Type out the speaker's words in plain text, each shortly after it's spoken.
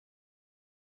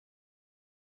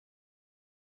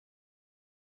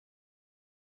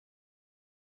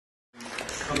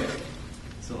Okay.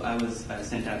 So I was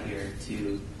sent out here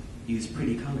to use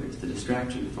pretty colors to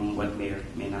distract you from what may or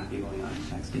may not be going on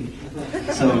backstage.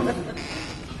 So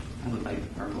I look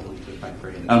like purple when you fight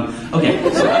parade. Okay,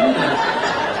 so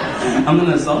I'm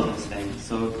gonna assault this thing.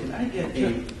 So can I get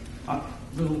a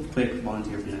real quick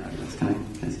volunteer from the audience? Can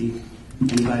I see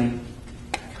anybody?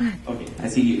 Okay, I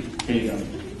see you. There you go.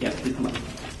 Yeah, please come up.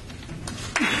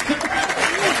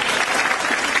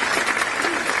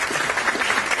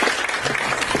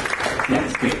 Yeah,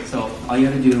 it's great. So all you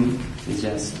gotta do is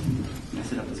just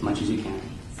mess it up as much as you can.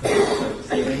 So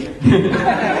stay right here.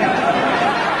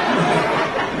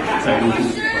 Sorry.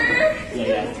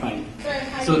 Yeah, it's fine.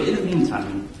 So in the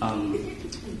meantime,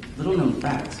 little known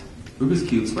fact, Rubik's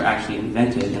Cubes were actually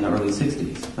invented in the early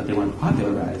 60s, but they weren't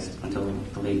popularized until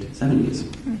the late 70s.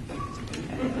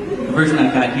 The version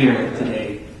I've got here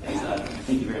today is,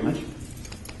 thank you very much.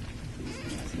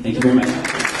 Thank you very much.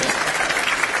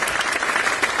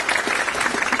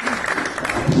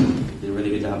 Did a really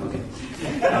good job, okay.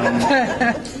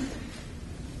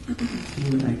 See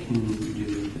what I can do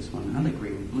with this one. I like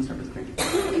green. I'm gonna start with green.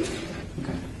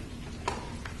 Okay.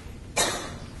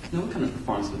 Now, what kind of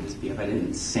performance would this be if I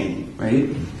didn't sing, right?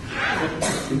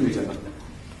 So here we go.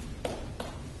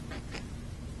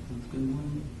 Good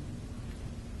one.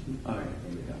 Two. All right,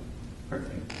 there we go.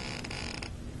 Perfect.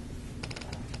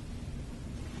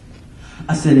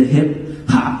 I said a hip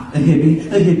hop, a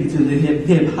hippie to the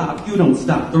hip hop. You don't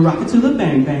stop the rocket to the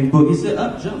bang bang boogie. Sit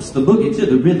up jumps the boogie to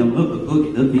the rhythm of the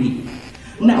boogie, the beat.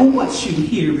 Now what you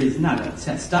hear is not a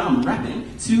test. I'm rapping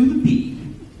to the beat.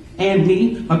 And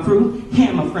me, my crew,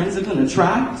 and my friends are gonna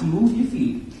try to move your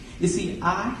feet. You see,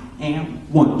 I am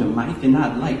Wonder Mike, and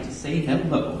I'd like to say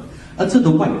hello to the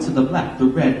white, to the black, the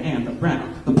red, and the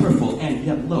brown, the purple, and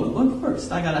yellow. But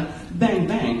first, I gotta bang,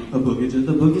 bang, a boogie to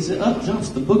the boogie, sit up jumps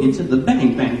the boogie to the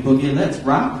bang, bang, boogie. Let's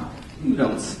rock. You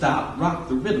don't stop, rock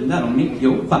the rhythm, that'll make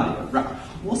your body rock.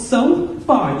 Well, so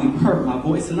far you've heard my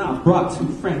voice, and I've brought two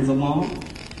friends along.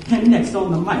 And next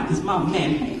on the mic is my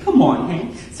man, Hank. Come on,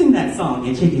 Hank. Sing that song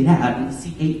and check it out.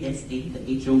 C-A-S-A, the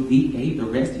H-O-V-A, the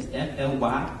rest is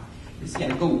F-L-Y. You see,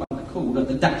 I go by the code of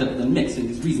the doctor of the mix, and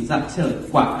there's reasons I'll tell you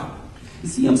why. You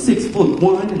see, I'm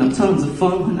 6'1", and I'm tons of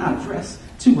fun when I dress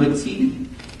to a T.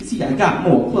 You see, I got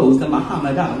more clothes than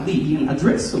Muhammad Ali, and I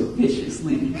dress so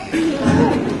viciously.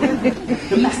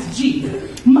 The Master G,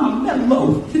 my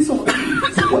mellow, it's on.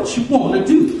 So what you wanna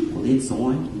do? Well, it's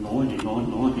on and on and on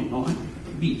and on and on.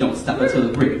 Beat don't stop until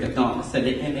the break of dawn. I said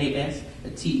it M-A-S, a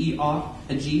T-E-R,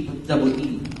 a G, a double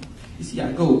E. You see,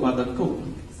 I go by the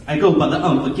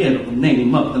unforgettable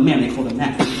name of the man they call the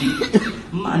Master G.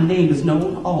 My name is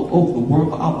known all over the world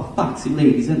by all the foxy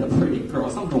ladies and the pretty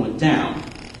girls. I'm going down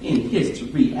in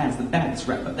history as the baddest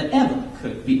rapper that ever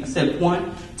could be. I said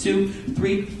 1, 2,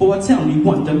 3, 4. Tell me,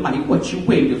 Wonder Mike, what you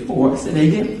waiting for? I said a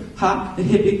hip hop, a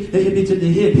hippie to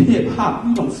the hip hop.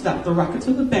 You don't stop the rocket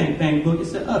to the bang bang boogie. I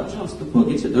said up jumps the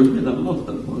boogie to the rhythm of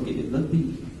the boogie, the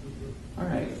beat. All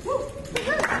right.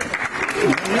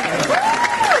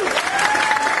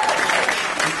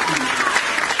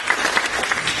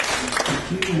 A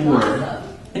few more.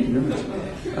 Thank you very much.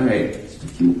 All right, just a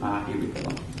few. Here we go.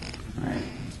 All right.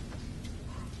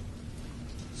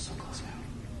 So close now.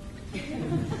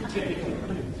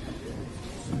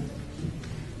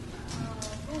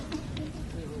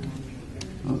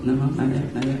 Oh, no, not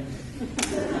yet, not yet.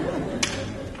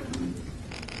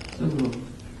 So cool.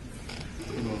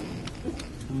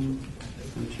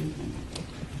 Don't you think?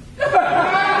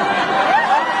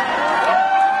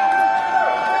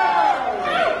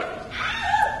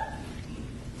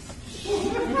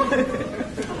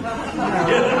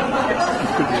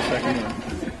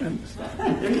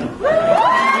 There you go.